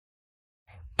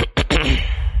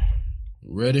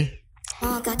Ready?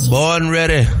 Oh, got you. Born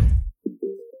ready.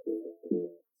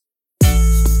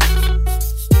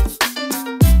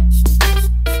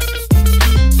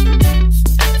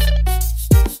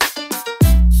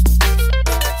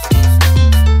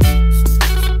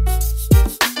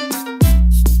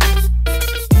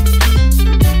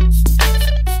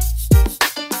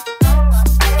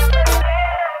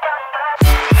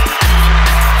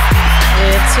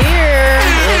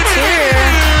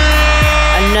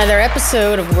 Another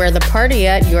episode of Where the Party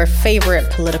At, your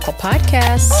favorite political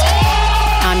podcast.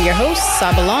 I'm your host,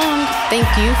 Sabalong. Thank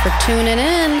you for tuning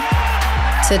in.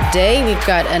 Today, we've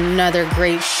got another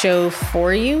great show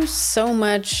for you. So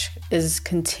much is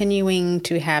continuing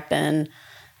to happen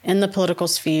in the political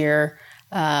sphere.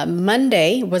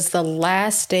 Monday was the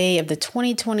last day of the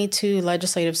 2022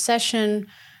 legislative session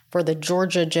for the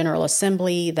Georgia General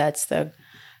Assembly. That's the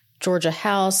Georgia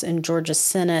House and Georgia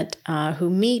Senate, who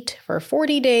meet for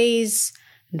 40 days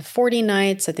and 40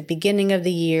 nights at the beginning of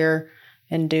the year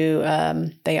and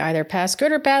they either pass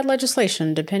good or bad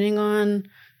legislation, depending on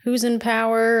who's in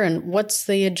power and what's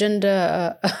the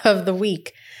agenda of the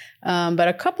week. But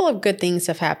a couple of good things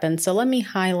have happened. So let me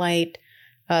highlight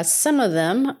some of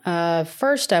them.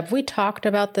 First up, we talked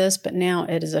about this, but now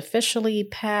it is officially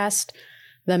passed,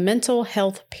 the Mental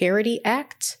Health Parity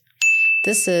Act.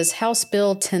 This is House Bill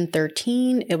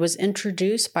 1013. It was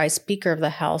introduced by Speaker of the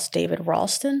House, David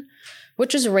Ralston,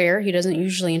 which is rare. He doesn't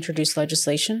usually introduce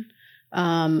legislation.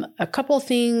 A couple of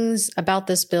things about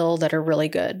this bill that are really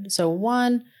good. So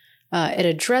one, it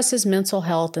addresses mental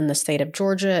health in the state of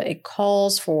Georgia. It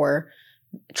calls for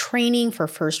training for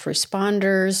first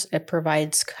responders. It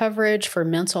provides coverage for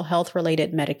mental health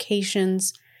related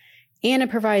medications, and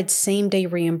it provides same-day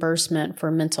reimbursement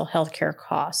for mental health care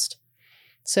costs.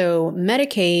 So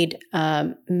Medicaid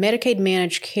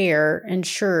managed care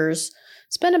insurers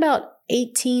spend about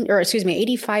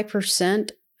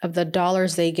 85% of the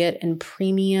dollars they get in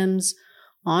premiums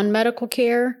on medical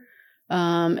care.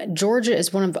 Georgia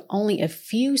is one of only a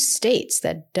few states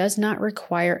that does not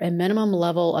require a minimum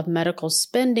level of medical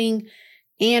spending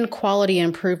and quality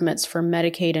improvements for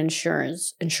Medicaid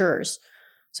insurers.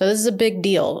 So this is a big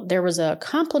deal. There was a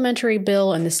complementary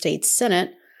bill in the state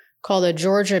Senate called the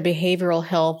Georgia Behavioral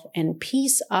Health and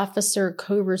Peace Officer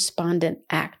Co-Respondent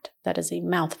Act. That is a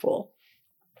mouthful.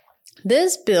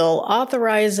 This bill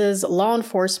authorizes law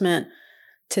enforcement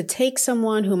to take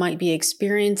someone who might be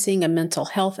experiencing a mental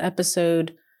health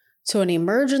episode to an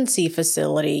emergency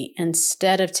facility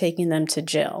instead of taking them to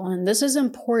jail. And this is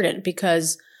important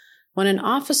because when an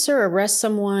officer arrests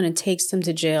someone and takes them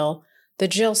to jail, the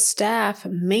jail staff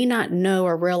may not know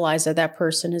or realize that that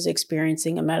person is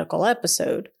experiencing a medical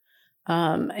episode.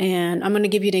 And I'm going to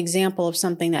give you an example of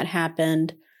something that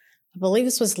happened. I believe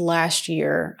this was last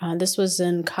year. This was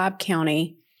in Cobb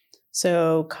County.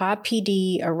 So Cobb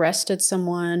PD arrested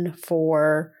someone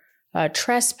for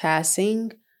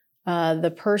trespassing.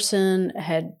 The person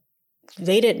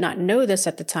they did not know this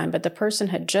at the time, but the person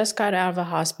had just got out of the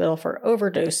hospital for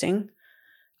overdosing.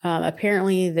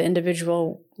 Apparently, the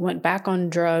individual went back on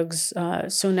drugs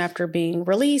soon after being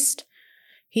released.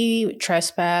 He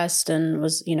trespassed and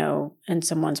was, in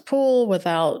someone's pool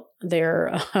without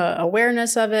their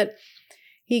awareness of it.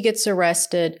 He gets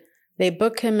arrested. They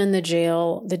book him in the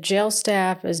jail. The jail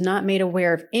staff is not made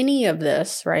aware of any of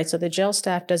this, right? So the jail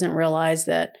staff doesn't realize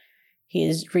that he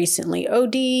is recently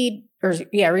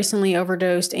recently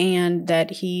overdosed and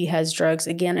that he has drugs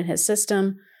again in his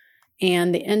system.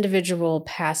 And the individual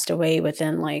passed away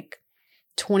within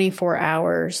 24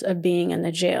 hours of being in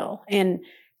the jail. And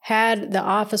had the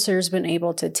officers been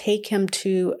able to take him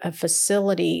to a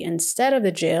facility instead of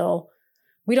the jail,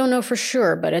 we don't know for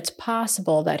sure, but it's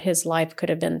possible that his life could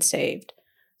have been saved.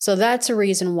 So that's a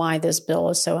reason why this bill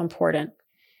is so important.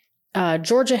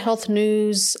 Georgia Health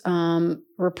News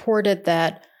reported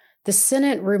that the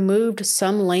Senate removed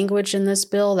some language in this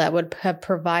bill that would have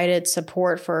provided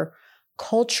support for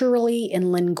culturally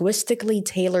and linguistically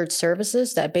tailored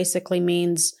services. That basically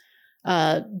means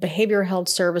behavioral health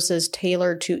services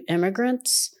tailored to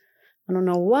immigrants. I don't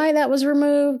know why that was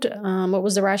removed, what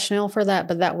was the rationale for that,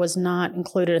 but that was not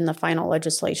included in the final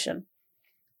legislation.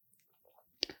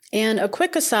 And a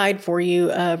quick aside for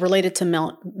you related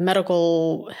to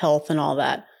medical health and all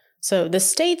that. So the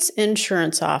state's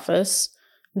insurance office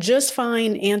just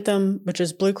fined Anthem, which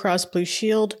is Blue Cross Blue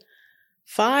Shield,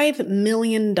 $5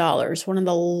 million, one of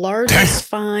the largest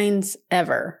fines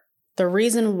ever. The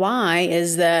reason why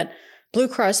is that Blue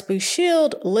Cross Blue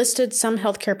Shield listed some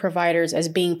healthcare providers as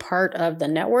being part of the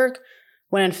network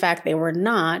when in fact they were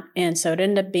not. And so it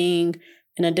ended up being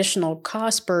an additional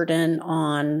cost burden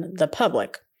on the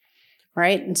public.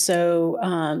 right? And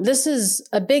so this is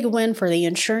a big win for the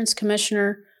insurance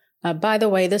commissioner. By the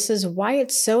way, this is why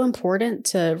it's so important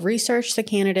to research the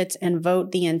candidates and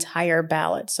vote the entire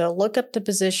ballot. So look up the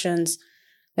positions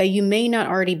that you may not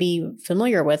already be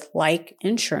familiar with, like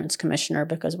insurance commissioner,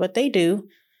 because what they do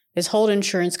is hold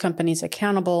insurance companies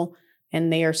accountable,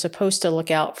 and they are supposed to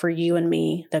look out for you and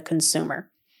me, the consumer.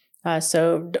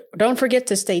 So don't forget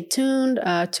to stay tuned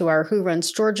to our Who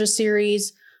Runs Georgia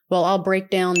series. Well, I'll break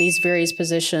down these various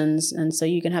positions, and so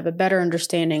you can have a better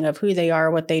understanding of who they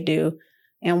are, what they do,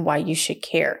 and why you should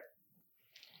care.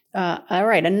 All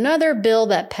right, another bill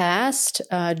that passed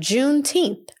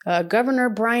Juneteenth. Governor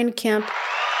Brian Kemp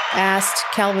asked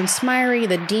Calvin Smyre,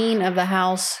 the dean of the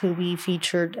House, who we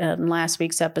featured in last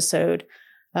week's episode.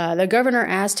 The governor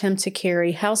asked him to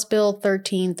carry House Bill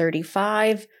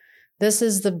 1335. This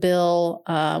is the bill,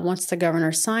 once the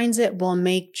governor signs it, will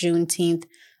make Juneteenth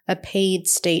a paid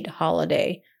state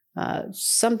holiday.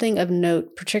 Something of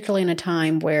note, particularly in a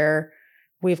time where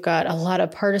we've got a lot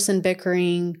of partisan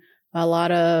bickering, a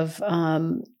lot of,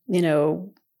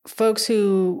 folks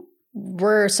who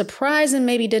were surprised and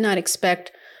maybe did not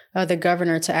expect the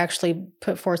governor to actually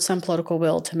put forth some political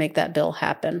will to make that bill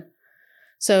happen.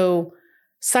 So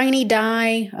Sine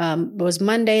Die was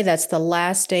Monday. That's the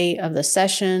last day of the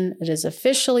session. It is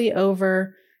officially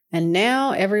over. And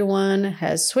now everyone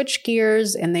has switched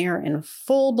gears and they are in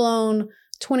full-blown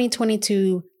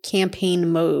 2022 campaign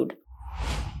mode.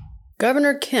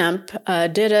 Governor Kemp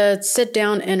did a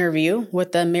sit-down interview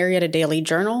with the Marietta Daily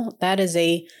Journal. That is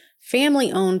a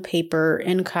family-owned paper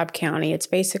in Cobb County. It's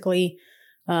basically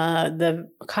the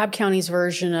Cobb County's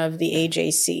version of the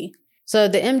AJC. So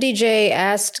the MDJ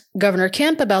asked Governor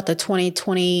Kemp about the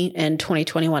 2020 and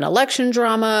 2021 election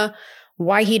drama,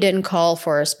 why he didn't call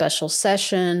for a special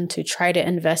session to try to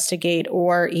investigate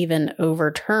or even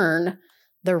overturn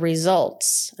the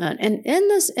results. And in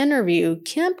this interview,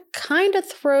 Kemp kind of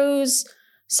throws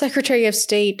Secretary of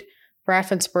State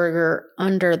Raffensperger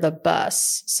under the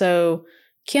bus. So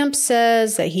Kemp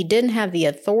says that he didn't have the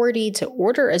authority to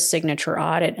order a signature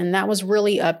audit, and that was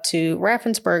really up to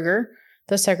Raffensperger,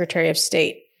 the Secretary of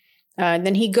State.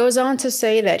 Then he goes on to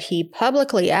say that he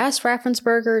publicly asked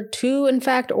Raffensperger to, in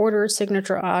fact, order a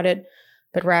signature audit,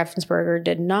 but Raffensperger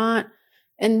did not.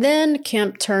 And then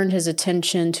Kemp turned his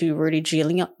attention to Rudy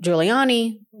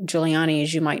Giuliani. Giuliani,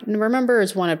 as you might remember,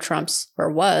 was one of Trump's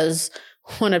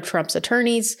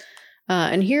attorneys.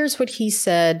 And here's what he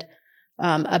said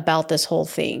about this whole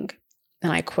thing.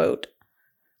 And I quote,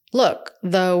 "Look,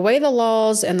 the way the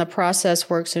laws and the process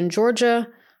works in Georgia,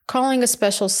 calling a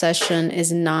special session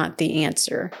is not the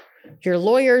answer. Your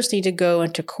lawyers need to go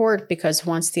into court because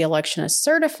once the election is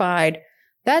certified,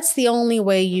 that's the only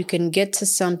way you can get to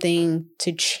something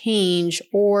to change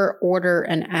or order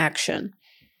an action.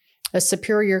 A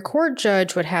superior court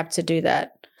judge would have to do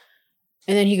that."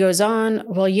 And then he goes on,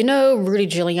 "Well, Rudy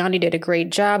Giuliani did a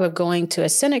great job of going to a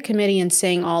Senate committee and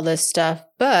saying all this stuff,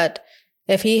 but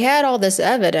if he had all this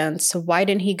evidence, why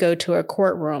didn't he go to a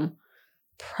courtroom?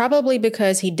 Probably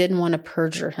because he didn't want to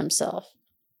perjure himself."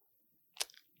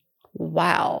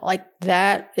 Wow,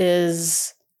 that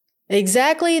is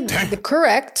exactly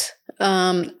correct.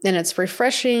 And it's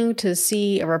refreshing to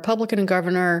see a Republican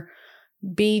governor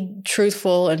be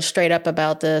truthful and straight up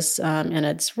about this. And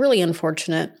it's really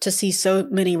unfortunate to see so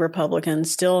many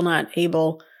Republicans still not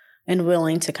able and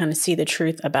willing to kind of see the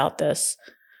truth about this.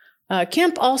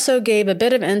 Kemp also gave a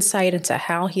bit of insight into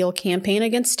how he'll campaign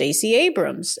against Stacey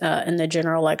Abrams in the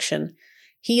general election.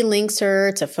 He links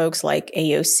her to folks like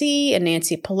AOC and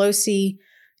Nancy Pelosi,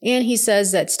 and he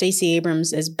says that Stacey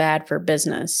Abrams is bad for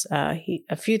business.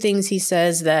 A few things he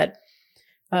says that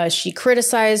she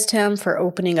criticized him for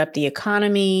opening up the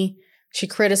economy. She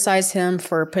criticized him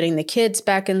for putting the kids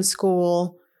back in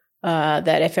school,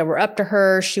 that if it were up to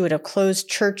her, she would have closed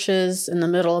churches in the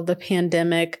middle of the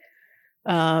pandemic,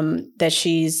 that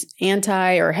she's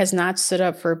anti or has not stood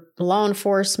up for law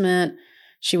enforcement.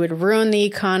 She would ruin the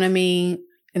economy.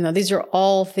 These are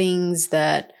all things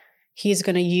that he's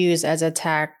going to use as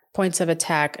points of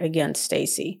attack against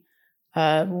Stacey.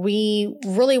 We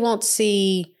really won't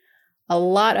see a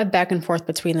lot of back and forth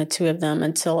between the two of them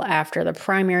until after the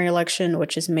primary election,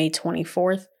 which is May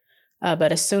 24th.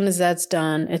 But as soon as that's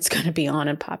done, it's going to be on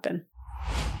and popping.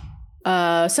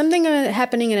 Something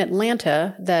happening in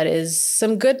Atlanta that is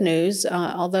some good news,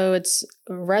 although it's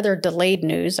rather delayed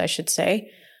news, I should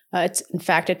say. In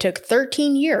fact, it took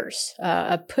 13 years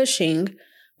of pushing,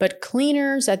 but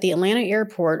cleaners at the Atlanta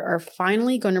airport are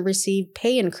finally going to receive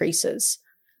pay increases.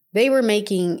 They were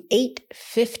making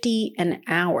 $8.50 an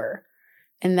hour,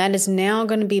 and that is now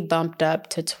going to be bumped up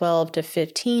to $12 to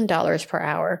 $15 per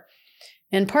hour.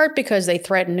 in part because they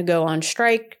threatened to go on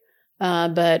strike.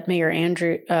 But Mayor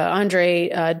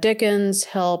Andre Dickens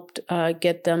helped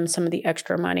get them some of the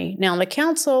extra money. Now, the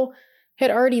council had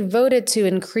already voted to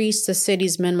increase the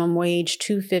city's minimum wage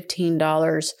to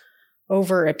 $15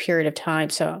 over a period of time.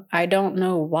 So I don't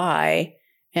know why.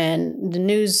 And the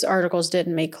news articles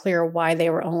didn't make clear why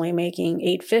they were only making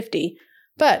 $8.50.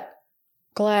 But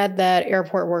glad that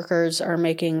airport workers are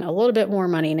making a little bit more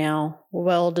money now.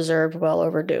 Well deserved, well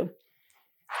overdue.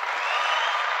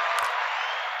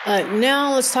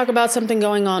 Now let's talk about something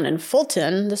going on in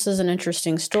Fulton. This is an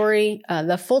interesting story.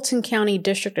 The Fulton County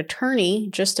District Attorney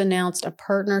just announced a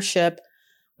partnership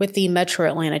with the Metro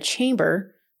Atlanta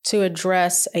Chamber to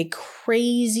address a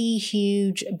crazy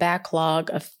huge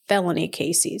backlog of felony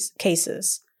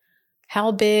cases.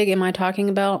 How big am I talking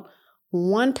about?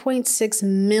 1.6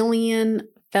 million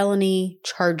felony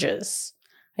charges.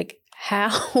 Like,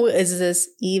 how is this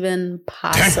even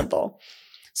possible?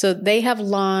 So they have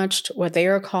launched what they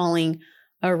are calling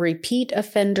a repeat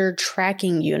offender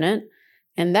tracking unit.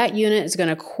 And that unit is going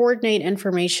to coordinate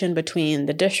information between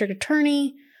the district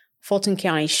attorney, Fulton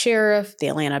County Sheriff, the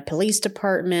Atlanta Police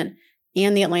Department,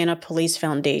 and the Atlanta Police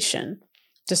Foundation.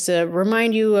 Just to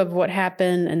remind you of what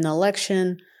happened in the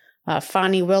election,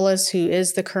 Fani Willis, who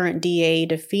is the current DA,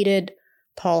 defeated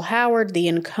Paul Howard, the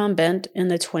incumbent, in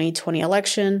the 2020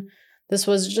 election. This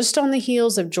was just on the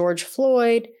heels of George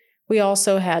Floyd. We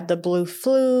also had the Blue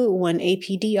Flu when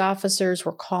APD officers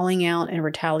were calling out in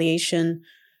retaliation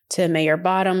to Mayor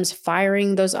Bottoms,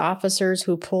 firing those officers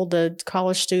who pulled the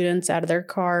college students out of their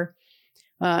car.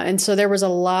 And so there was a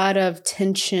lot of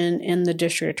tension in the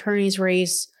district attorney's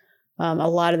race. A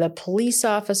lot of the police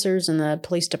officers in the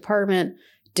police department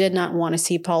did not want to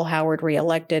see Paul Howard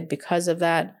reelected because of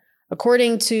that.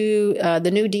 According to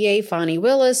the new DA, Fani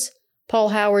Willis, Paul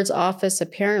Howard's office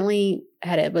apparently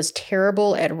was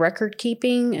terrible at record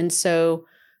keeping. And so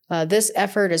this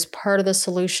effort is part of the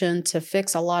solution to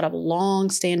fix a lot of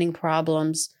long-standing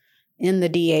problems in the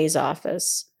DA's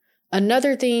office.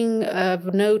 Another thing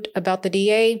of note about the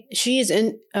DA, she is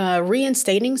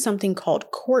reinstating something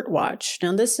called Court Watch.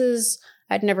 Now,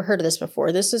 I'd never heard of this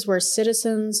before. This is where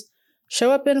citizens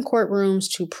show up in courtrooms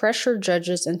to pressure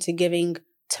judges into giving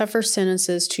tougher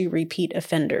sentences to repeat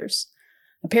offenders.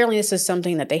 Apparently, this is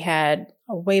something that they had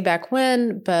way back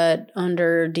when, but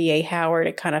under DA Howard,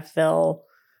 it kind of fell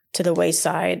to the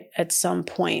wayside at some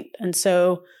point. And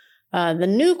so the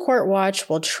new Court Watch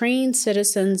will train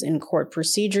citizens in court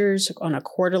procedures on a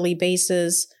quarterly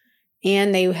basis,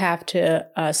 and they have to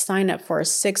sign up for a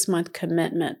 6-month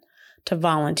commitment to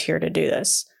volunteer to do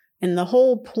this. And the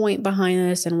whole point behind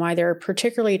this and why they're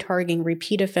particularly targeting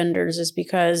repeat offenders is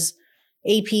because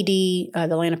APD, the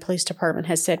Atlanta Police Department,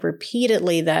 has said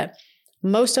repeatedly that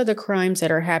most of the crimes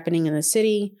that are happening in the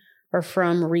city are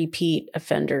from repeat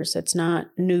offenders. It's not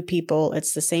new people.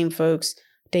 It's the same folks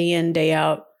day in, day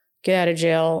out, get out of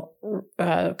jail,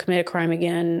 commit a crime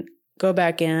again, go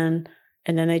back in,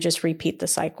 and then they just repeat the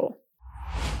cycle.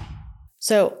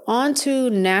 So on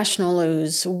to national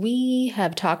news. We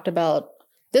have talked about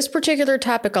this particular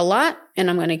topic a lot, and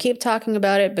I'm going to keep talking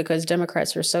about it because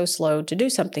Democrats are so slow to do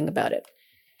something about it.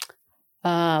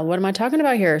 What am I talking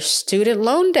about here? Student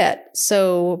loan debt.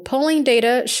 So polling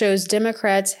data shows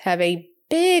Democrats have a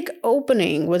big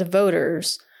opening with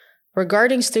voters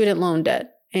regarding student loan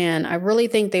debt. And I really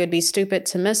think they would be stupid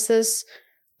to miss this,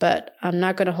 but I'm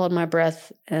not going to hold my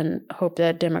breath and hope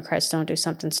that Democrats don't do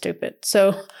something stupid.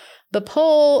 So a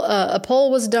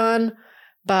poll was done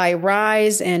by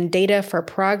Rise and Data for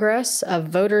Progress of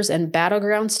voters in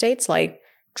battleground states like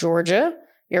Georgia,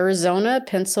 Arizona,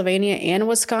 Pennsylvania, and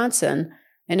Wisconsin.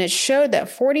 And it showed that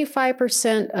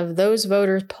 45% of those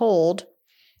voters polled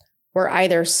were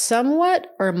either somewhat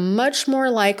or much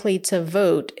more likely to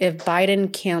vote if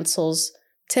Biden cancels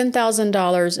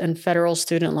 $10,000 in federal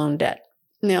student loan debt.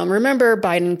 Now, remember,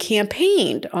 Biden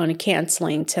campaigned on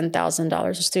canceling $10,000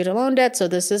 of student loan debt, so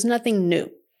this is nothing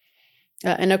new.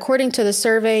 And according to the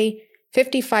survey,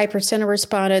 55% of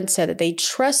respondents said that they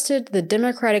trusted the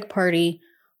Democratic Party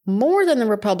more than the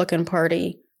Republican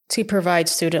Party to provide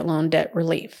student loan debt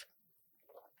relief.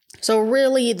 So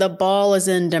really, the ball is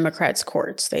in Democrats'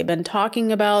 courts. They've been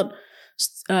talking about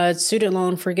student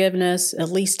loan forgiveness, at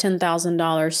least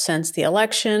 $10,000 since the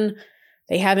election.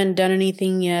 They haven't done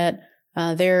anything yet.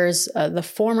 There's the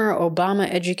former Obama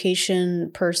education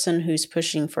person who's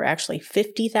pushing for actually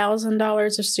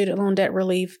 $50,000 of student loan debt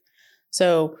relief.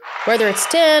 So whether it's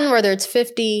 10, whether it's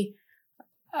 50,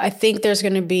 I think there's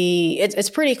going to be, it's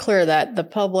pretty clear that the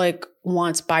public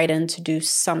wants Biden to do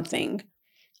something.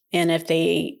 And if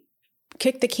they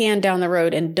kick the can down the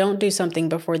road and don't do something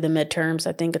before the midterms,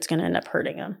 I think it's going to end up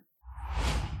hurting him.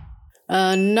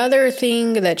 Another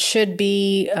thing that should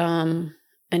be an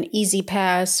easy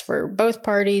pass for both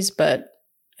parties, but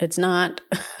it's not.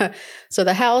 So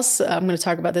the House, I'm going to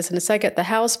talk about this in a second. The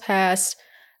House passed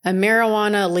a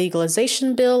marijuana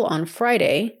legalization bill on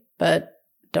Friday, but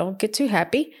don't get too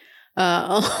happy.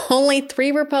 Only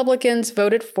 3 Republicans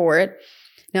voted for it.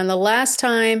 Now, the last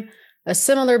time a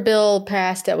similar bill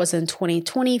passed, that was in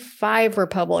 2020, 5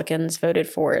 Republicans voted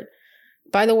for it.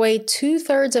 By the way,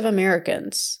 2/3 of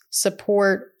Americans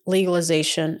support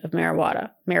legalization of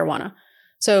marijuana.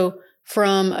 So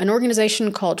from an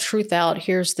organization called Truth Out,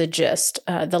 here's the gist.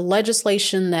 The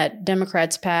legislation that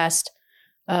Democrats passed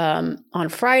on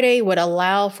Friday would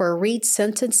allow for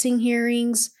re-sentencing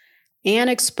hearings and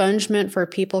expungement for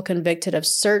people convicted of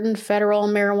certain federal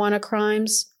marijuana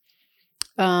crimes.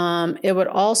 It would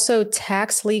also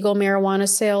tax legal marijuana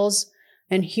sales.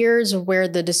 And here's where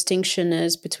the distinction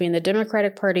is between the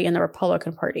Democratic Party and the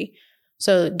Republican Party.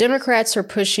 So Democrats are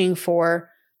pushing for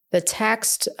the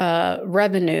taxed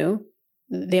revenue,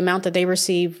 the amount that they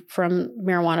receive from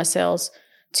marijuana sales,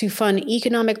 to fund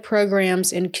economic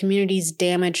programs in communities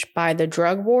damaged by the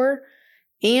drug war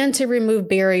and to remove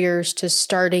barriers to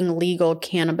starting legal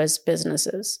cannabis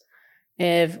businesses.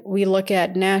 If we look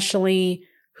at nationally,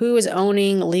 who is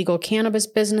owning legal cannabis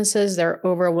businesses, they're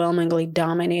overwhelmingly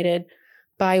dominated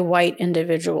by white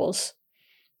individuals.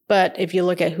 But if you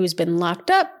look at who's been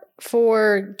locked up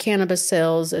for cannabis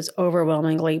sales, it's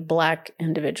overwhelmingly Black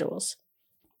individuals.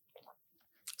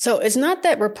 So it's not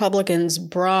that Republicans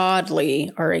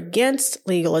broadly are against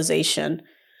legalization,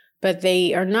 but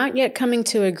they are not yet coming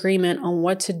to agreement on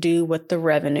what to do with the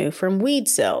revenue from weed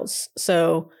sales.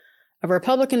 So a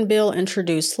Republican bill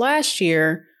introduced last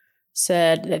year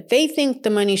said that they think the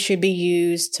money should be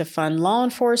used to fund law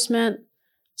enforcement,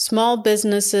 small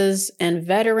businesses, and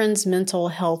veterans' mental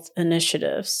health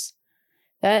initiatives.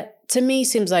 That, to me,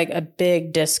 seems like a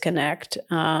big disconnect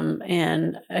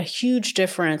and a huge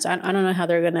difference. I don't know how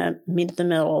they're going to meet at the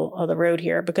middle of the road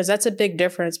here, because that's a big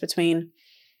difference between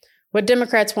what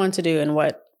Democrats want to do and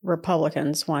what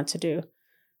Republicans want to do.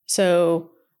 So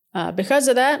because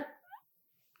of that,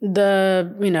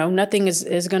 nothing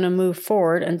is going to move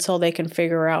forward until they can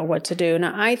figure out what to do.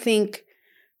 Now, I think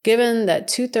given that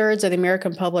 2/3 of the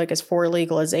American public is for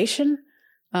legalization,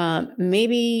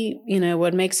 maybe, it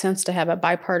would make sense to have a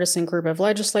bipartisan group of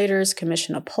legislators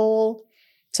commission a poll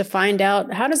to find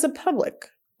out, how does the public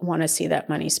want to see that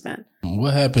money spent?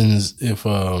 What happens if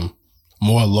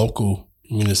more local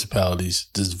municipalities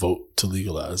just vote to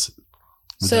legalize it?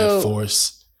 Would that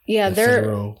force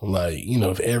federal,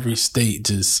 if every state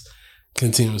just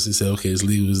continuously say, okay, it's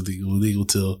legal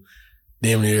till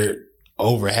damn near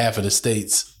over half of the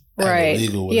states. Right.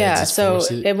 Illegal, yeah. So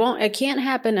it can't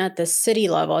happen at the city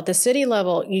level. At the city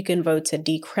level, you can vote to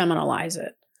decriminalize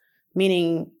it,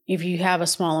 meaning if you have a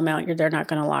small amount, they're not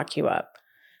going to lock you up.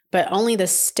 But only the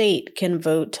state can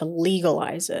vote to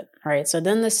legalize it. Right. So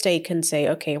then the state can say,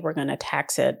 okay, we're going to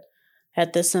tax it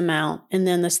at this amount. And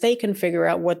then the state can figure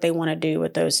out what they want to do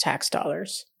with those tax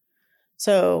dollars.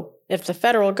 So if the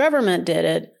federal government did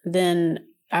it, then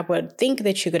I would think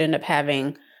that you could end up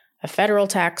having a federal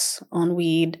tax on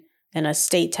weed and a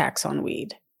state tax on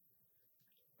weed,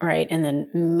 right? And then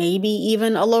maybe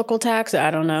even a local tax.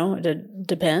 I don't know. It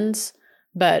depends.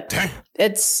 But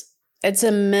it's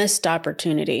a missed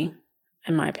opportunity,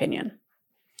 in my opinion.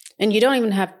 And you don't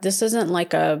even have, this isn't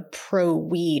like a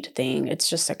pro-weed thing. It's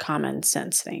just a common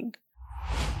sense thing.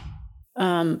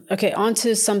 Okay, on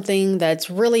to something that's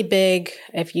really big.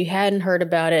 If you hadn't heard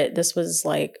about it, this was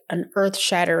like an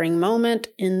earth-shattering moment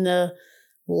in the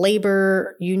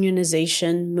labor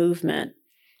unionization movement.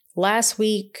 Last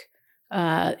week,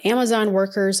 Amazon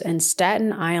workers in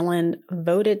Staten Island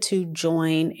voted to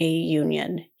join a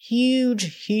union.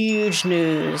 Huge, huge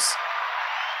news.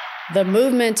 The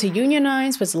movement to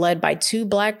unionize was led by 2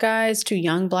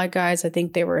 young black guys. I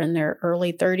think they were in their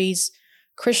early 30s,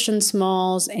 Christian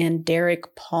Smalls and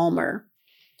Derek Palmer.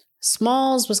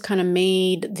 Smalls was kind of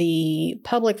made the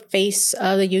public face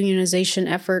of the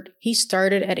unionization effort. He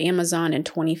started at Amazon in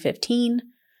 2015.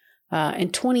 In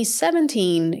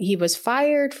 2017, he was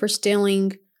fired for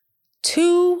stealing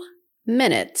 2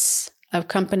 minutes of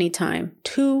company time.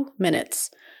 2 minutes.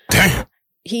 Damn.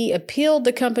 He appealed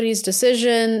the company's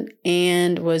decision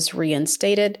and was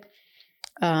reinstated.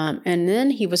 And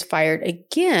then he was fired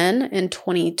again in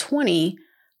 2020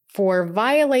 for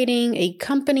violating a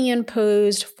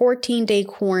company-imposed 14-day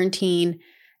quarantine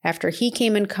after he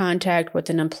came in contact with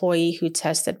an employee who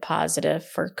tested positive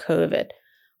for COVID.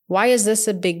 Why is this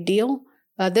a big deal?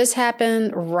 This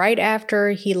happened right after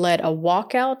he led a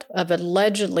walkout of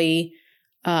allegedly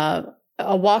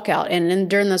a walkout. And then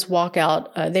during this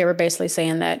walkout, they were basically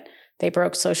saying that they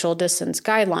broke social distance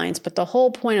guidelines. But the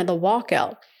whole point of the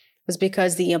walkout was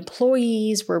because the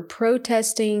employees were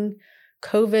protesting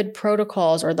COVID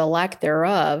protocols or the lack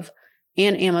thereof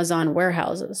in Amazon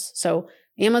warehouses. So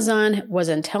Amazon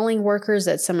wasn't telling workers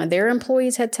that some of their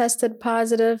employees had tested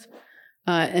positive.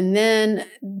 And then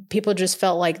people just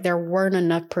felt like there weren't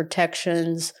enough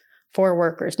protections for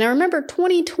workers. Now, remember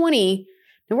 2020,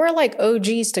 and we're like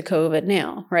OGs to COVID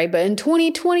now, right? But in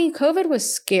 2020, COVID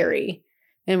was scary.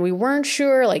 And we weren't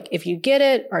sure, like, if you get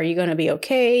it, are you going to be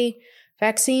okay?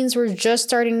 Vaccines were just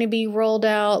starting to be rolled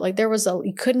out. Like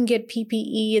you couldn't get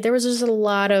PPE. There was just a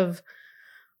lot of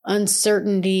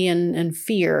uncertainty and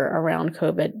fear around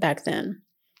COVID back then.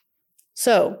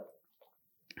 So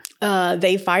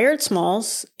they fired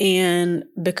Smalls, and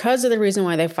because of the reason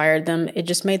why they fired them, it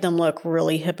just made them look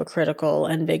really hypocritical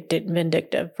and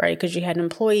vindictive, right? Because you had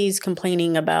employees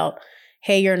complaining about,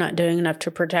 hey, you're not doing enough to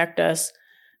protect us.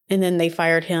 And then they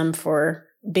fired him for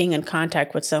being in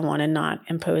contact with someone and not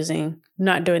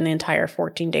doing the entire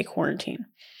 14-day quarantine.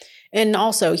 And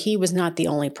also, he was not the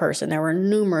only person. There were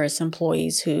numerous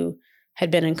employees who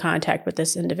had been in contact with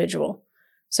this individual.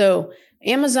 So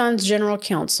Amazon's general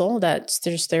counsel, that's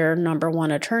just their number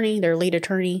one attorney, their lead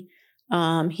attorney,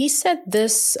 he said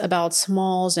this about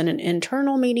Smalls in an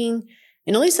internal meeting,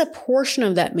 and at least a portion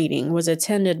of that meeting was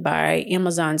attended by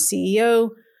Amazon's CEO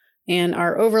and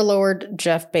our overlord,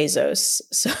 Jeff Bezos.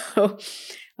 So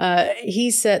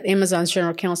he said, Amazon's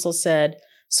general counsel said,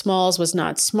 Smalls was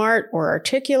not smart or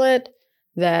articulate,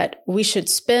 that we should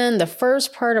spend the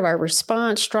first part of our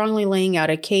response strongly laying out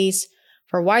a case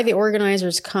for why the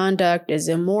organizers' conduct is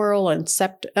immoral and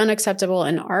unacceptable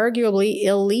and arguably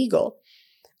illegal.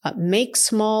 Make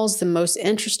Smalls the most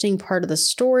interesting part of the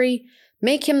story.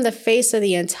 Make him the face of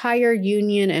the entire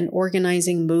union and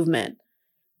organizing movement.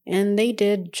 And they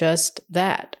did just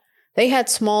that. They had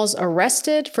Smalls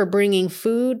arrested for bringing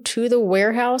food to the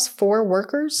warehouse for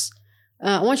workers.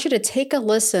 I want you to take a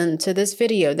listen to this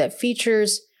video that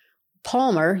features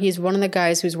Palmer. He's one of the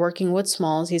guys who's working with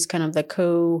Smalls. He's kind of the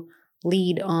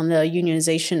co-lead on the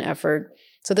unionization effort.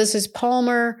 So this is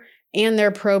Palmer and their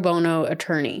pro bono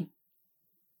attorney.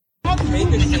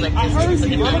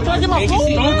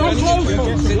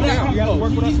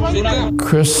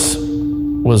 Chris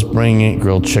was bringing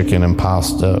grilled chicken and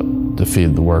pasta to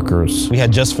feed the workers. We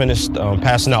had just finished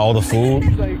passing out all the food,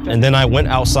 and then I went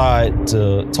outside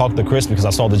to talk to Chris because I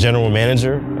saw the general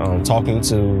manager talking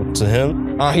to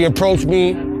him. He approached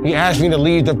me, he asked me to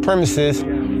leave the premises,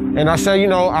 and I said,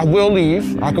 I will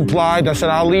leave. I complied, I said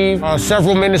I'll leave.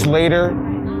 Several minutes later,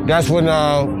 that's when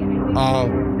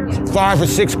 5 or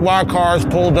 6 squad cars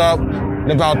pulled up,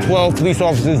 and about 12 police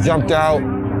officers jumped out.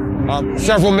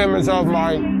 Several members of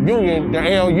my union, the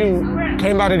ALU,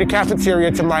 came out of the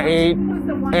cafeteria to my aid,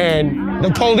 and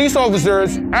the police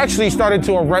officers actually started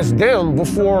to arrest them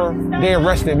before they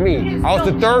arrested me. I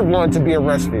was the third one to be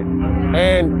arrested,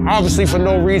 and obviously for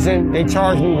no reason, they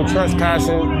charged me with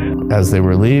trespassing. As they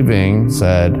were leaving,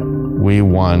 said, "We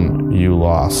won, you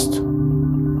lost."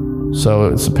 So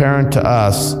it's apparent to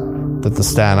us that the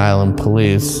Staten Island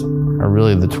police are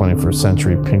really the 21st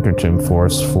century Pinkerton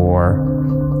force for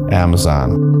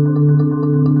Amazon.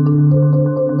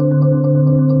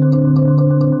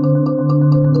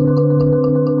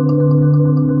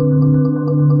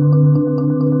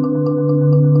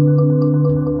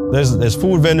 There's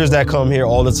food vendors that come here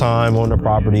all the time on the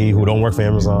property who don't work for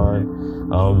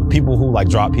Amazon. People who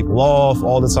drop people off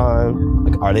all the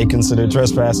time. Are they considered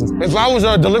trespassing? If I was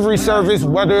a delivery service,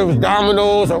 whether it was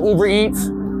Domino's or Uber Eats,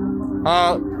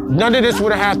 none of this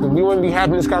would have happened. We wouldn't be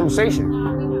having this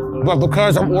conversation. But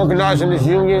because I'm organizing this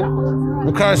union,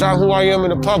 because I'm who I am in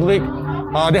the public,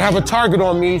 they have a target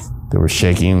on me. They were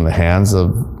shaking the hands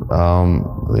of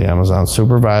the Amazon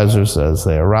supervisors as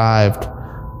they arrived.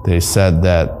 They said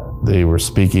that they were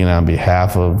speaking on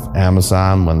behalf of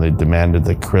Amazon when they demanded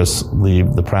that Chris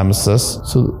leave the premises.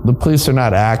 So the police are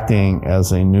not acting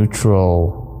as a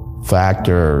neutral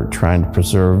factor trying to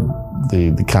preserve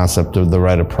the concept of the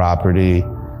right of property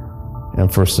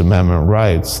and First Amendment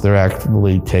rights. They're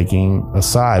actively taking a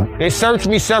side. They searched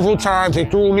me several times. They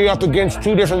threw me up against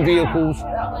 2 different vehicles.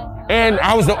 And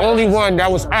I was the only one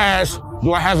that was asked,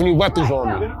 do I have any weapons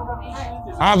on me?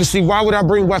 Obviously, why would I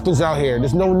bring weapons out here?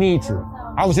 There's no need to.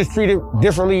 I was just treated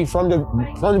differently from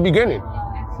the beginning.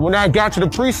 When I got to the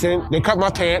precinct, they cut my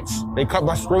pants, they cut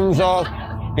my strings off.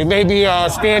 They made me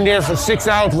stand there for 6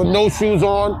 hours with no shoes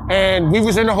on. And we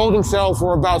was in a holding cell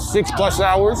for about 6+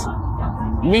 hours.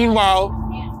 Meanwhile,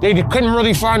 they couldn't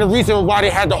really find a reason why they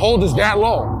had to hold us that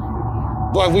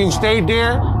long. But we stayed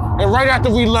there, and right after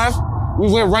we left,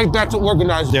 We went right back to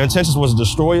organizing. Their intentions was to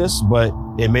destroy us, but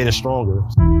it made us stronger.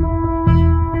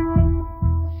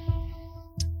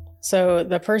 So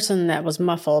the person that was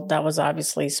muffled, that was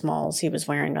obviously Smalls. He was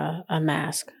wearing a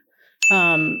mask.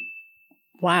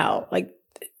 Wow. Like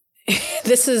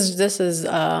this is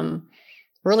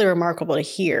really remarkable to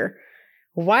hear.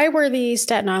 Why were the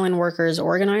Staten Island workers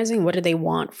organizing? What did they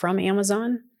want from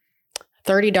Amazon?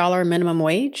 $30 minimum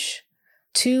wage,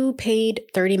 2 paid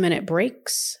 30-minute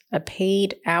breaks, a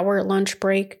paid hour lunch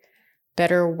break,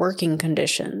 better working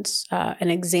conditions. An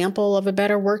example of a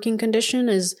better working condition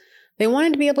is they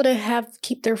wanted to be able to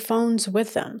keep their phones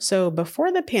with them. So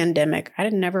before the pandemic, I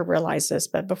didn't never realize this,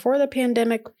 but before the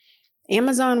pandemic,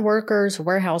 Amazon workers,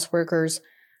 warehouse workers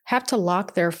have to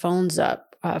lock their phones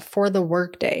up for the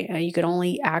workday. You could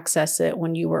only access it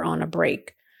when you were on a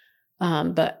break.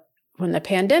 But when the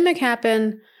pandemic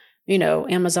happened,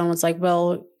 Amazon was like,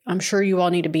 well, I'm sure you all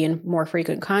need to be in more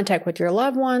frequent contact with your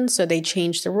loved ones. So they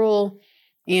changed the rule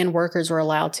and workers were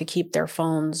allowed to keep their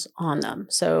phones on them.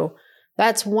 So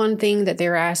that's one thing that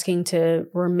they're asking to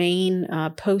remain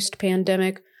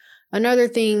post-pandemic. Another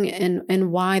thing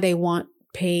and why they want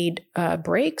paid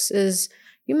breaks is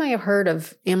you might have heard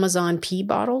of Amazon P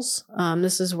bottles.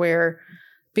 This is where,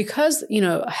 because,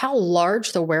 how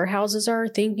large the warehouses are,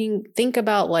 think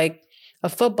about like a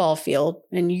football field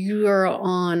and you are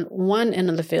on one end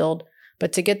of the field,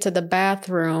 but to get to the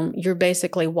bathroom, you're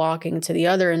basically walking to the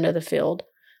other end of the field.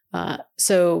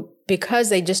 So because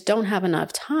they just don't have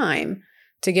enough time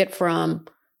to get from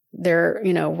their,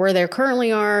 where they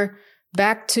currently are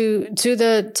back to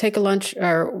the take a lunch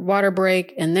or water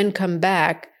break and then come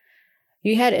back,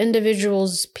 you had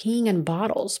individuals peeing in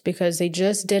bottles because they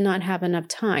just did not have enough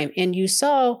time. And you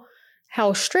saw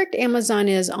how strict Amazon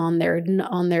is on their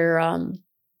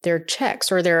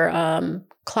checks or their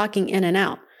clocking in and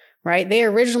out, right? They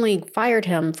originally fired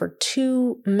him for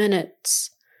 2 minutes.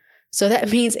 So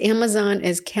that means Amazon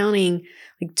is counting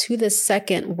like to the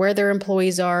second where their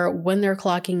employees are, when they're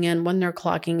clocking in, when they're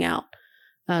clocking out.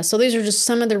 So these are just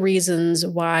some of the reasons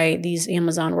why these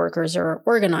Amazon workers are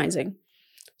organizing.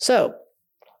 So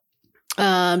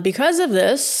because of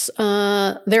this,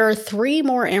 there are 3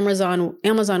 more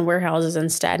Amazon warehouses in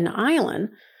Staten Island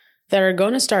that are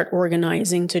going to start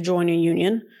organizing to join a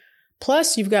union.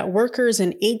 Plus, you've got workers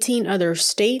in 18 other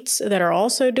states that are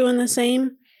also doing the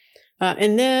same.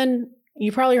 And then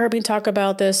you probably heard me talk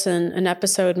about this in an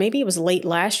episode, maybe it was late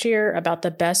last year, about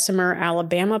the Bessemer,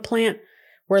 Alabama plant,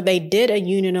 where they did a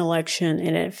union election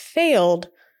and it failed,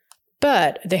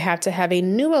 but they have to have a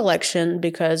new election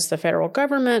because the federal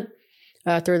government,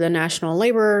 through the National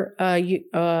Labor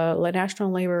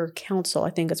Council, I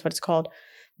think that's what it's called,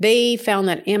 they found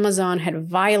that Amazon had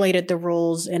violated the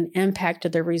rules and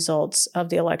impacted the results of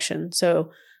the election.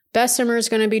 So Bessemer is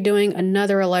going to be doing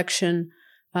another election.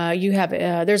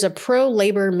 There's a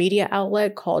pro-labor media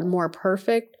outlet called More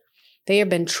Perfect. They have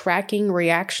been tracking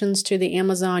reactions to the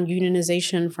Amazon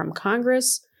unionization from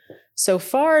Congress. So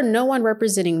far, no one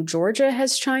representing Georgia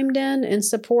has chimed in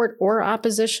support or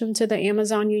opposition to the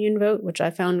Amazon union vote, which I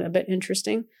found a bit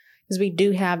interesting because we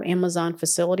do have Amazon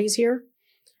facilities here.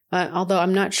 Although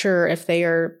I'm not sure if they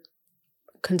are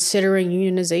considering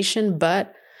unionization,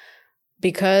 but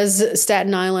because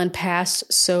Staten Island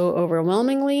passed so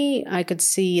overwhelmingly, I could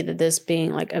see that this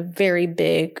being like a very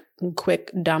big,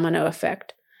 quick domino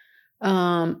effect.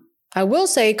 I will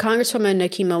say Congresswoman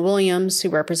Nikema Williams, who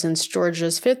represents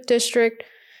Georgia's 5th District,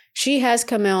 she has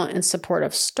come out in support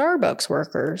of Starbucks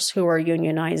workers who are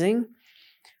unionizing.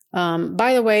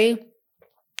 By the way,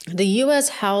 the U.S.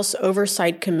 House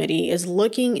Oversight Committee is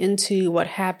looking into what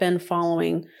happened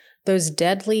following those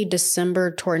deadly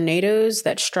December tornadoes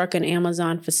that struck an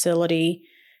Amazon facility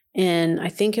I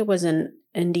think it was in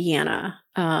Indiana.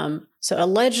 So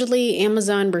allegedly,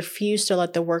 Amazon refused to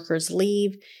let the workers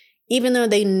leave, even though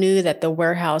they knew that the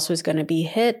warehouse was going to be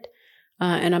hit.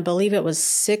 And I believe it was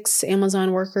 6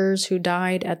 Amazon workers who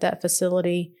died at that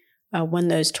facility when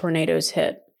those tornadoes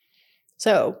hit.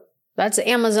 So that's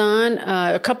Amazon.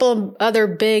 A couple of other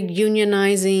big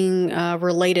unionizing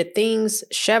related things.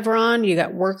 Chevron, you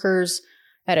got workers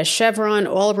at a Chevron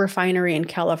oil refinery in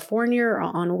California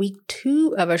on week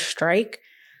 2 of a strike.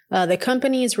 The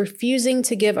company is refusing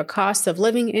to give a cost of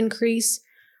living increase.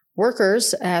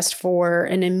 Workers asked for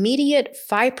an immediate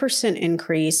 5%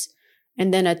 increase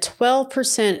and then a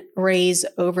 12% raise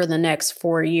over the next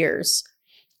 4 years.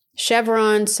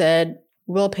 Chevron said,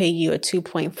 we'll pay you a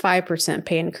 2.5%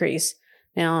 pay increase.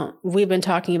 Now, we've been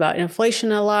talking about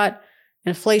inflation a lot.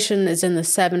 Inflation is in the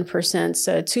 7%,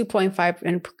 so a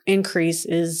 2.5 increase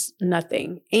is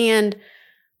nothing. And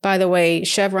by the way,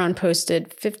 Chevron posted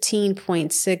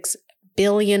 $15.6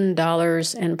 billion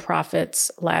in profits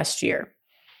last year.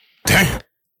 Damn.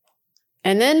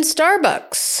 And then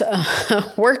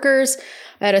Starbucks. Workers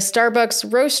at a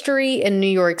Starbucks roastery in New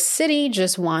York City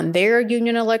just won their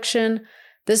union election.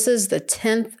 This is the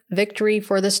 10th victory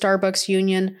for the Starbucks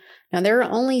union. Now, there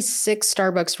are only 6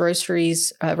 Starbucks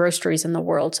roasteries in the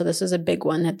world, so this is a big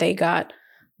one that they got,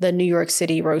 the New York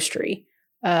City roastery.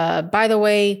 By the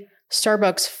way,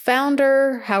 Starbucks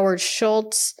founder Howard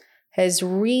Schultz has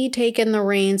retaken the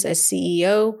reins as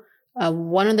CEO.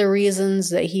 One of the reasons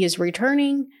that he is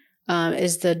returning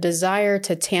is the desire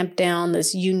to tamp down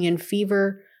this union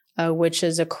fever, which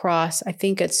is across, I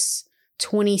think it's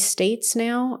 20 states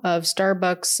now, of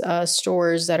Starbucks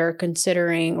stores that are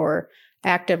considering or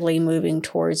actively moving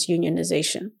towards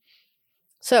unionization.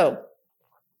 So,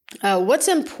 what's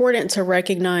important to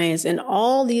recognize in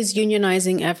all these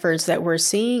unionizing efforts that we're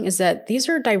seeing is that these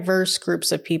are diverse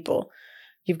groups of people.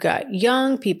 You've got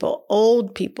young people,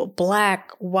 old people,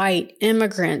 Black, white,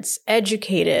 immigrants,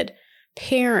 educated,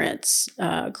 parents,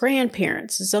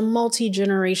 grandparents. It's a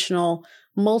multi-generational,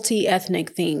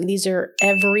 multi-ethnic thing. These are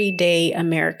everyday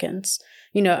Americans.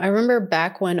 You know, I remember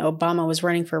back when Obama was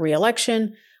running for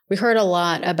re-election, we heard a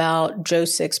lot about Joe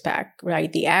Sixpack,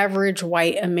 right? The average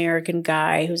white American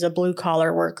guy who's a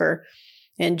blue-collar worker.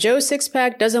 And Joe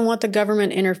Sixpack doesn't want the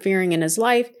government interfering in his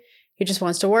life. He just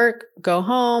wants to work, go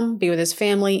home, be with his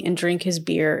family, and drink his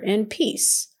beer in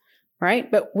peace.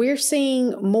 Right? But we're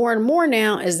seeing more and more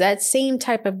now is that same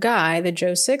type of guy, the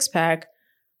Joe Sixpack,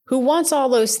 who wants all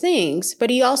those things, but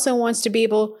he also wants to be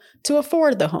able to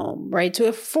afford the home, right? To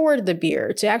afford the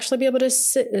beer, to actually be able to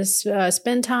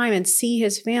spend time and see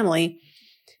his family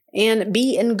and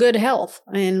be in good health.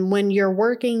 And when you're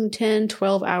working 10,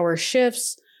 12-hour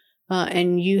shifts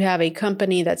and you have a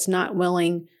company that's not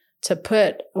willing to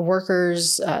put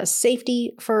workers'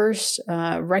 safety first,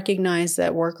 recognize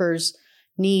that workers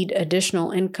need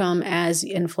additional income as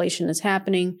inflation is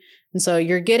happening. And so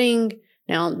you're getting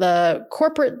now the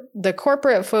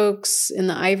corporate folks in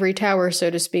the ivory tower, so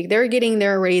to speak, they're getting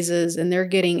their raises and they're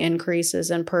getting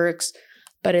increases and perks,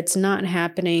 but it's not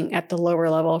happening at the lower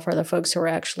level for the folks who are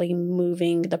actually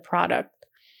moving the product.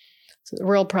 It's a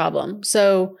real problem.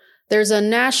 So there's a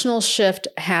national shift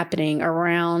happening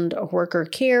around worker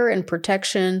care and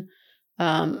protection.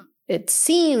 It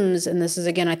seems, and this is,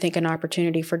 again, I think, an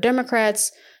opportunity for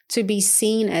Democrats to be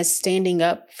seen as standing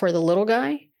up for the little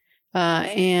guy.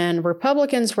 And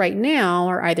Republicans right now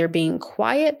are either being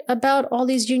quiet about all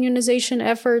these unionization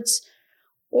efforts,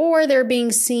 or they're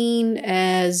being seen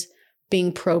as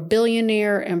being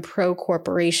pro-billionaire and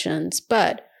pro-corporations.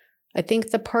 But I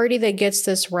think the party that gets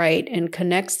this right and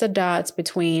connects the dots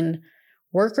between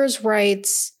workers'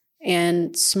 rights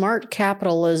and smart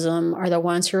capitalism are the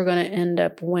ones who are going to end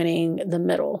up winning the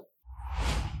middle.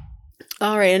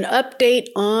 All right, an update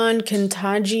on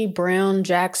Ketanji Brown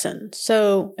Jackson.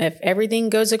 So if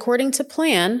everything goes according to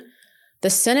plan,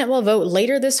 the Senate will vote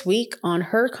later this week on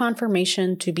her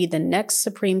confirmation to be the next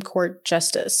Supreme Court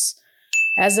justice.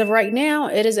 As of right now,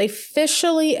 it is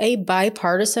officially a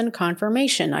bipartisan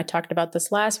confirmation. I talked about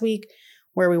this last week,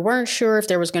 where we weren't sure if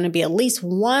there was going to be at least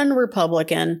one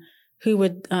Republican who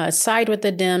would side with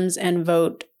the Dems and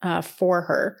vote for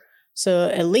her. So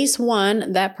at least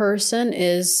one, that person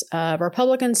is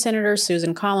Republican Senator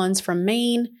Susan Collins from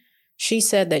Maine. She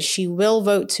said that she will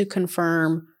vote to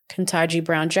confirm Ketanji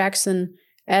Brown Jackson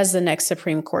as the next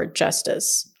Supreme Court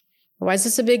justice. Why is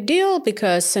this a big deal?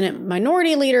 Because Senate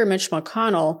Minority Leader Mitch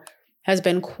McConnell has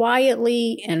been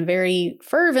quietly and very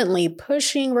fervently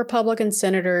pushing Republican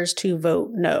senators to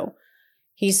vote no.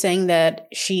 He's saying that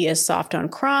she is soft on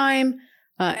crime,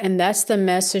 and that's the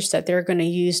message that they're going to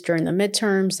use during the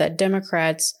midterms, that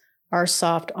Democrats are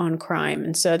soft on crime.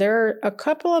 And so there are a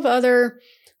couple of other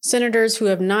senators who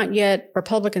have not yet,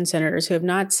 Republican senators who have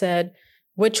not said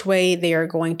which way they are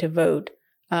going to vote.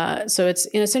 So it's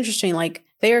interesting, like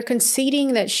they are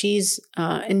conceding that she's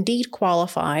indeed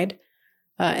qualified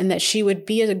and that she would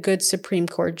be a good Supreme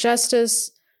Court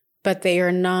justice, but they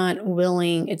are not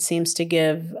willing, it seems, to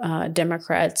give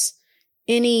Democrats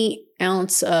any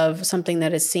ounce of something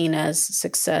that is seen as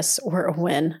success or a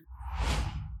win.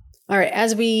 All right,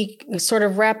 as we sort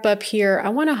of wrap up here, I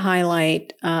want to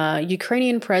highlight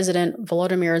Ukrainian President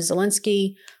Volodymyr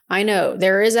Zelensky. I know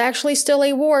there is actually still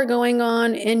a war going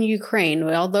on in Ukraine,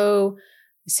 although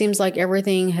it seems like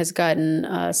everything has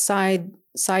gotten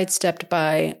sidestepped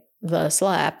by the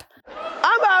slap.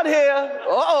 I'm out here.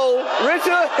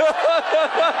 Richard.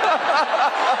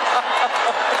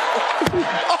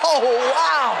 Oh,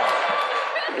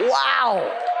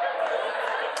 wow.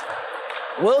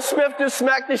 Will Smith just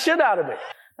smacked the shit out of me.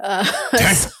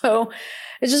 So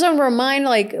it's just a reminder,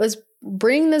 like, let's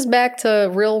bring this back to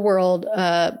real world.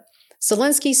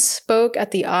 Zelensky spoke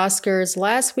at the Oscars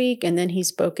last week, and then he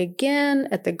spoke again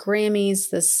at the Grammys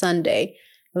this Sunday.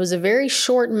 It was a very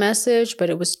short message, but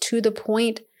it was to the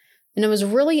point, and it was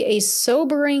really a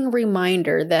sobering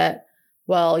reminder that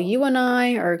while you and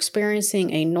I are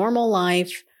experiencing a normal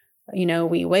life,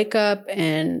 we wake up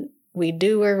and we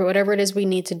do whatever it is we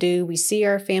need to do. We see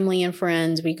our family and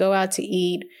friends. We go out to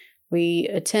eat. We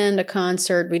attend a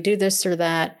concert. We do this or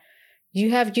that.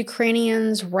 You have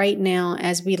Ukrainians right now,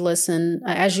 as you listen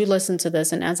to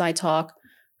this and as I talk,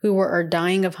 who are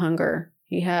dying of hunger.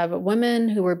 You have women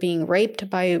who are being raped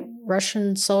by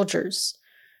Russian soldiers.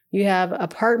 You have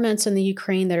apartments in the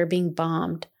Ukraine that are being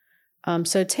bombed.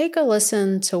 So take a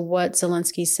listen to what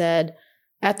Zelensky said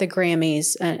at the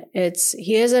Grammys.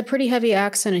 He has a pretty heavy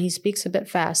accent and he speaks a bit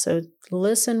fast. So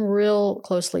listen real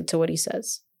closely to what he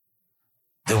says.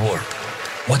 The war.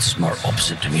 What is more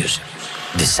opposite to music?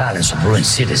 The silence of ruined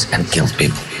cities and killed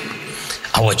people.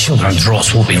 Our children draw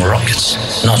swooping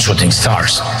rockets, not shooting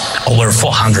stars. Over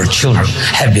 400 children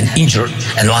have been injured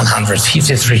and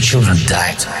 153 children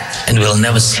died, and we'll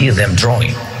never see them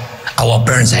drawing. Our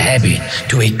parents are happy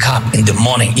to wake up in the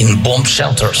morning in bomb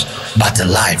shelters, but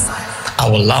alive.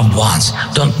 Our loved ones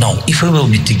don't know if we will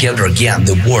be together again.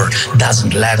 The war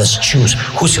doesn't let us choose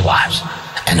who survives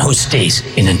and who stays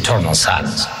in eternal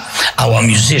silence. Our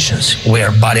musicians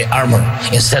wear body armor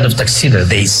instead of tuxedo.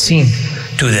 They sing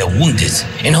to the wounded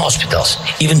in hospitals,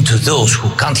 even to those who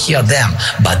can't hear them,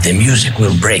 but the music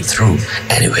will break through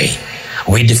anyway.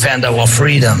 We defend our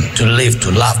freedom to live,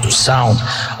 to love, to sound.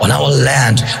 On our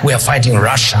land, we are fighting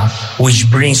Russia, which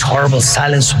brings horrible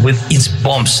silence with its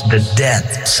bombs, the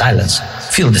dead silence.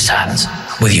 Feel the silence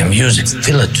with your music.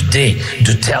 Feel it today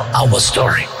to tell our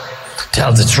story.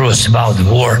 Tell the truth about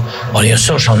the war on your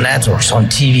social networks, on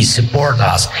TV. Support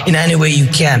us in any way you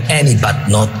can, but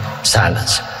not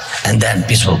silence. And then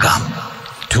peace will come.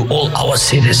 To all our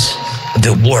cities,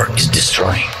 the war is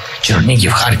destroying. Chernihiv,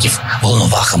 Kharkiv,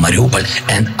 Volnovakha, Mariupol,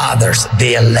 and others,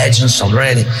 they are legends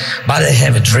already, but I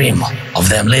have a dream of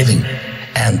them living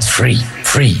and free,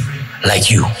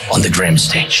 like you on the Grammy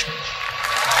stage.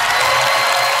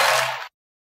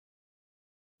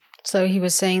 So he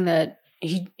was saying that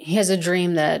he has a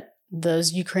dream that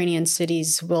those Ukrainian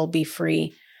cities will be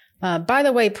free. By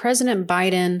the way, President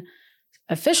Biden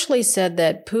officially said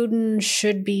that Putin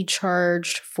should be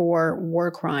charged for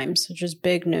war crimes, which is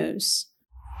big news.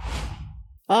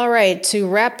 All right, to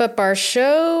wrap up our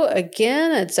show,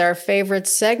 again, it's our favorite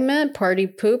segment, Party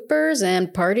Poopers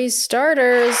and Party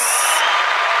Starters.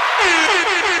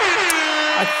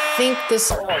 I think this...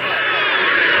 Turn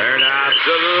out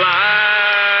the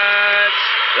lights,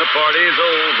 the party's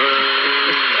over.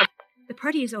 The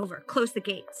party is over. Close the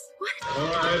gates. What? All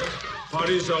right,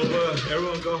 party's over.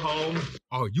 Everyone go home.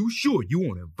 Are you sure you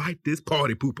want to invite this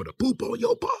party pooper to poop on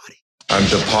your party? I'm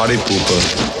the party pooper.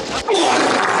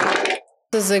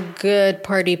 This is a good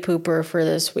party pooper for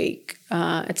this week.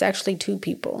 It's actually two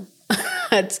people.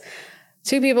 It's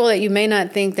two people that you may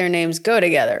not think their names go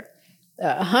together.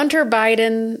 Hunter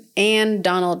Biden and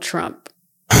Donald Trump.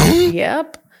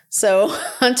 Yep. So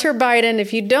Hunter Biden,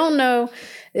 if you don't know,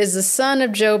 is the son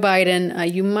of Joe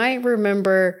Biden. You might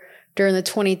remember during the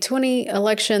 2020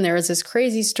 election, there was this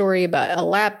crazy story about a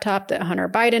laptop that Hunter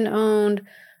Biden owned.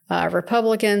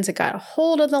 Republicans that got a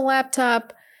hold of the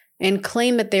laptop and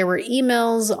claimed that there were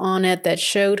emails on it that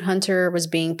showed Hunter was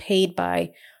being paid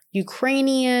by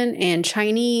Ukrainian and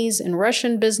Chinese and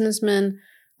Russian businessmen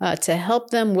to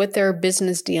help them with their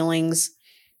business dealings,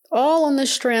 all on the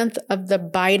strength of the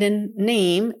Biden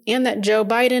name, and that Joe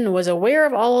Biden was aware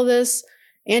of all of this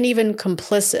and even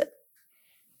complicit.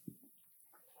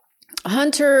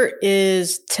 Hunter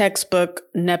is textbook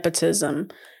nepotism,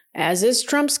 as is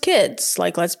Trump's kids.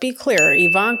 Like, let's be clear,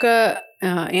 Ivanka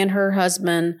and her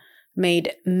husband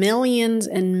made millions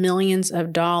and millions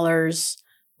of dollars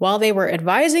while they were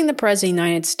advising the president of the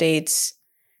United States.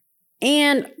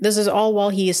 And this is all while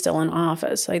he is still in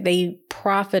office. Like, they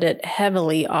profited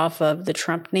heavily off of the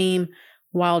Trump name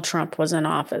while Trump was in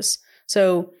office.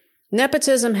 So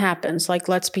nepotism happens. Like,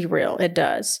 let's be real, it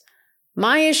does.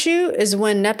 My issue is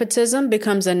when nepotism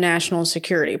becomes a national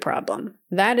security problem.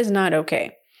 That is not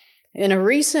okay. In a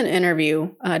recent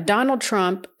interview, Donald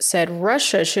Trump said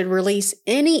Russia should release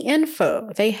any info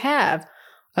they have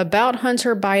about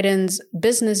Hunter Biden's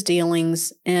business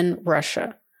dealings in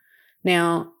Russia.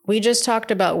 Now, we just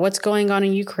talked about what's going on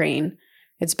in Ukraine.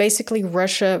 It's basically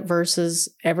Russia versus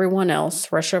everyone else,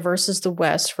 Russia versus the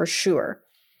West for sure.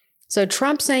 So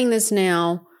Trump saying this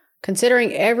now,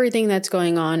 considering everything that's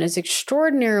going on, is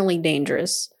extraordinarily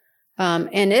dangerous.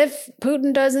 And if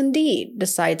Putin does indeed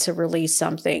decide to release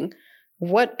something,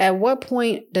 At what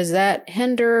point does that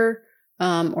hinder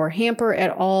or hamper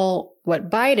at all what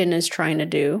Biden is trying to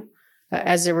do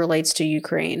as it relates to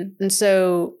Ukraine? And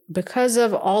so because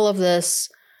of all of this,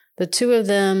 the two of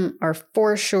them are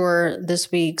for sure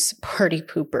this week's party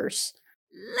poopers.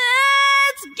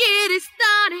 Let's get it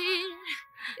started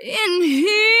in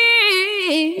here.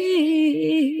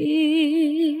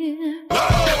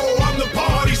 Oh, I'm the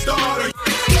party starter.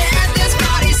 Get this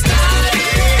party started.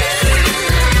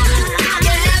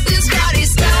 Get this party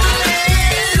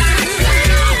started.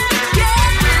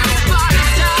 Get this party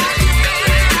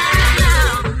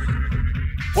started.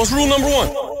 What's rule number 1?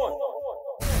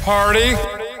 Party.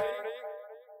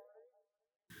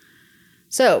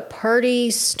 So, party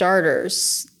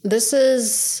starters. This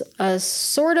is a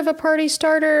sort of a party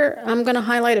starter. I'm going to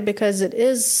highlight it because it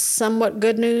is somewhat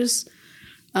good news.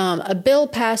 A bill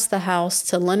passed the House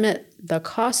to limit the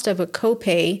cost of a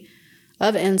copay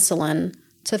of insulin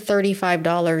to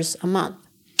 $35 a month.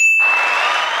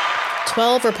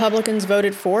 12 Republicans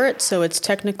voted for it, so it's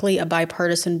technically a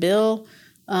bipartisan bill.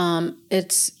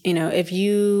 It's, if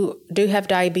you do have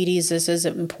diabetes, this is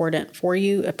important for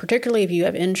you, particularly if you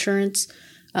have insurance.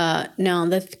 Now,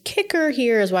 the kicker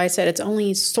here is why I said it's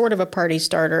only sort of a party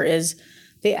starter is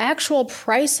the actual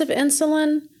price of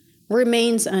insulin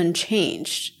remains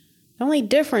unchanged. The only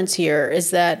difference here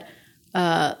is that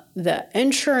the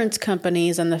insurance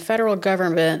companies and the federal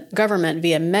government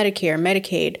via Medicare,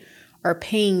 Medicaid are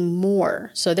paying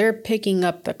more. So they're picking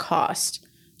up the cost.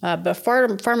 But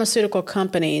pharmaceutical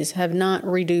companies have not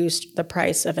reduced the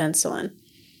price of insulin.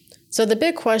 So the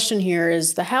big question here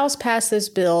is the House passed this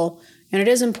bill, and it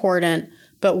is important,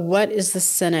 but what is the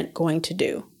Senate going to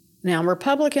do? Now,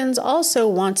 Republicans also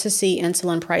want to see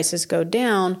insulin prices go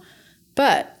down,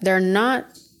 but they're not,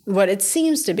 what it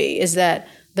seems to be is that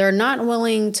they're not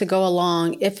willing to go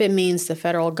along if it means the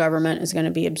federal government is going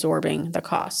to be absorbing the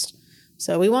cost.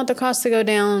 So we want the cost to go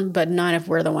down, but not if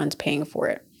we're the ones paying for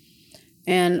it.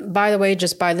 And by the way,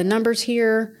 just by the numbers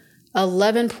here,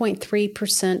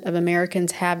 11.3% of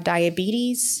Americans have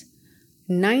diabetes.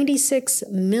 96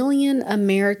 million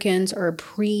Americans are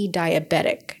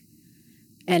pre-diabetic.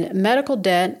 And medical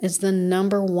debt is the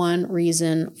number one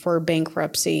reason for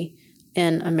bankruptcy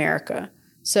in America.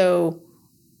 So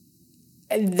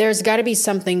there's got to be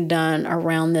something done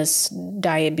around this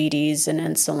diabetes and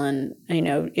insulin,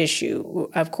 issue.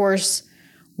 Of course,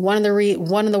 one of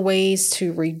the ways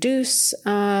to reduce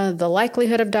the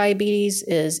likelihood of diabetes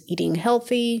is eating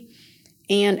healthy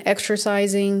and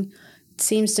exercising. It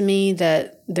seems to me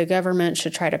that the government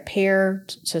should try to pair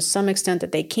to some extent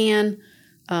that they can,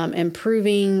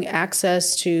 improving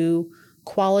access to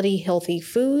quality, healthy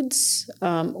foods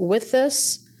with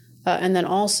this, and then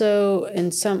also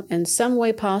in some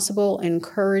way possible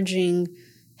encouraging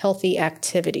healthy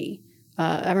activity.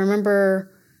 I remember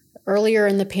earlier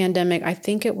in the pandemic, I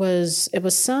think it was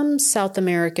some South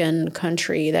American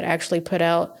country that actually put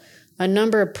out a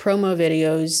number of promo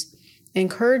videos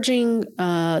encouraging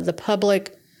the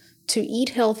public to eat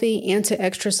healthy and to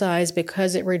exercise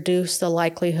because it reduced the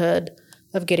likelihood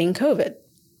of getting COVID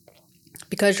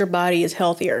because your body is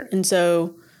healthier. And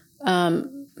so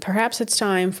perhaps it's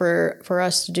time for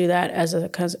us to do that as a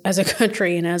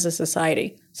country and as a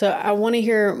society. So I want to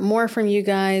hear more from you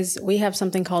guys. We have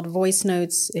something called voice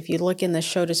notes. If you look in the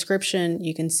show description,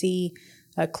 you can see,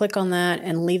 click on that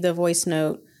and leave the voice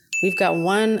note. We've got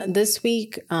one this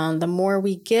week. The more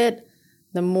we get,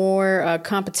 the more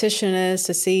competition is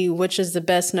to see which is the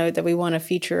best note that we want to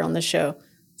feature on the show.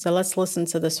 So let's listen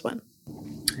to this one.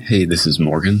 Hey, this is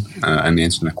Morgan. I'm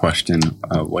answering the question,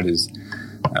 what do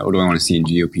I want to see in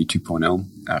GOP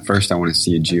 2.0? First, I want to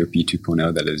see a GOP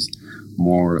 2.0 that is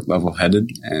more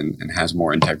level-headed and has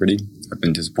more integrity. I've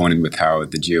been disappointed with how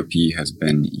the GOP has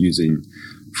been using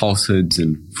falsehoods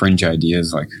and fringe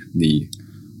ideas like the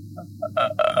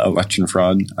election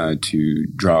fraud to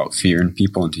draw out fear in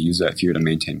people and to use that fear to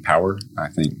maintain power. I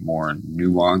think more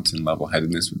nuance and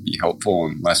level-headedness would be helpful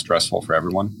and less stressful for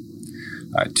everyone.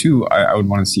 Two, I would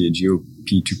want to see a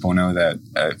GOP 2.0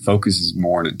 that focuses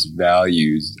more on its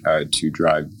values to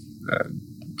drive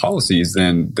policies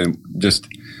than just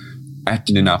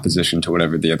acting in opposition to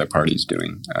whatever the other party is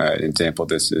doing. An example of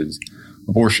this is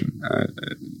abortion.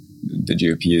 The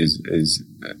GOP is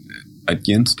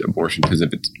against abortion because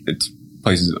of its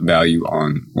places value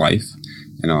on life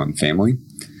and on family.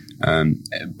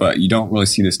 But you don't really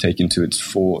see this taken to its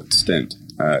full extent.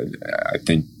 I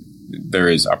think there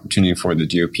is opportunity for the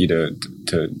GOP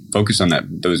to focus on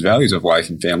those values of life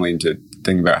and family and to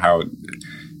think about how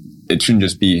it shouldn't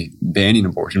just be banning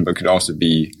abortion, but could also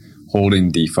be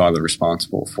holding the father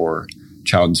responsible for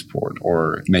child support,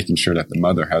 or making sure that the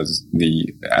mother has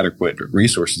the adequate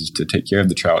resources to take care of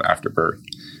the child after birth.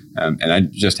 And I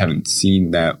just haven't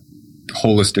seen that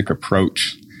holistic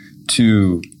approach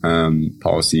to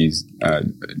policies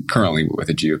currently with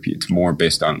the GOP. It's more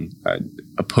based on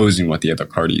opposing what the other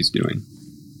party is doing.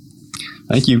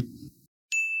 Thank you.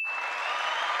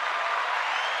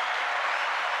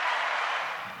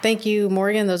 Thank you,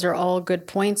 Morgan. Those are all good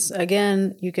points.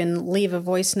 Again, you can leave a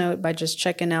voice note by just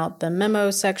checking out the memo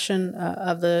section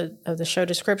of the show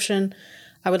description.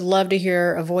 I would love to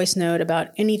hear a voice note about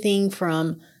anything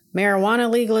from marijuana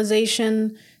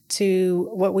legalization to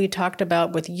what we talked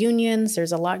about with unions.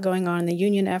 There's a lot going on in the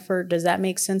union effort. Does that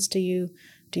make sense to you?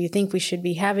 Do you think we should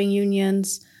be having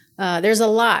unions? There's a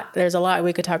lot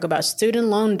we could talk about. Student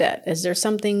loan debt. Is there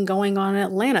something going on in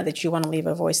Atlanta that you want to leave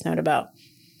a voice note about?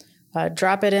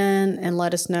 Drop it in and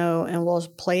let us know, and we'll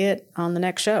play it on the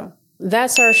next show.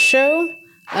 That's our show.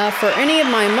 For any of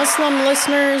my Muslim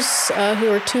listeners who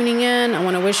are tuning in, I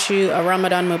want to wish you a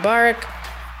Ramadan Mubarak.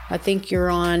 I think you're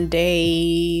on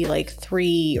day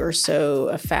 3 or so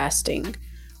of fasting.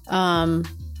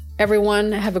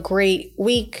 Everyone, have a great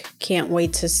week. Can't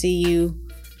wait to see you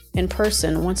in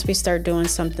person once we start doing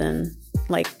something.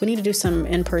 We need to do some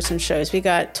in-person shows. We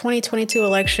got 2022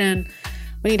 election.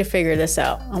 We need to figure this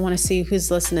out. I want to see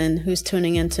who's listening, who's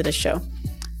tuning into the show.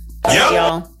 All right,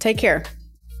 y'all. Take care.